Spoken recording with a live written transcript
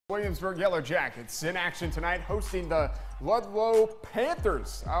Williamsburg Yellow Jackets in action tonight, hosting the Ludlow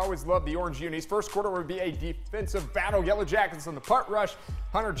Panthers. I always love the orange unis. First quarter would be a defensive battle. Yellow Jackets on the punt rush.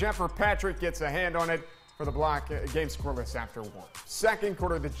 Hunter Jeffer Patrick gets a hand on it for the block. Game scoreless after one. Second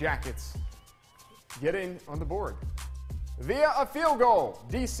quarter, the Jackets getting on the board via a field goal.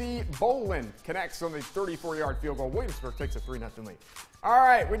 DC Boland connects on the 34-yard field goal. Williamsburg takes a 3-0 lead. All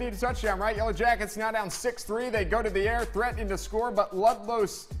right, we need a touchdown, right? Yellow Jackets now down 6-3. They go to the air, threatening to score, but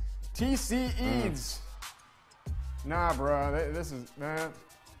Ludlow's TC Eads. Nah, bro, this is,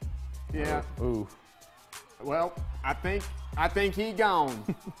 yeah. Ooh. Well, I think he gone.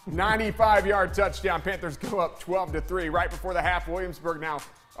 95-yard touchdown. Panthers go up 12-3 right before the half. Williamsburg now,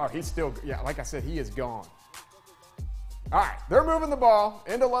 oh, he's still, yeah, like I said, he is gone. All right, they're moving the ball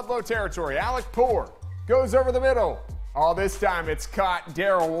into Ludlow territory. Alec Poor goes over the middle. All this time it's caught.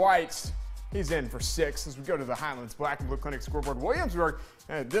 Darrell White. He's in for 6 as we go to the Highlands Black and Blue Clinic scoreboard. Williamsburg,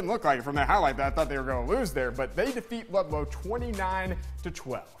 it didn't look like it from that highlight that I thought they were going to lose there, but they defeat Ludlow 29-12.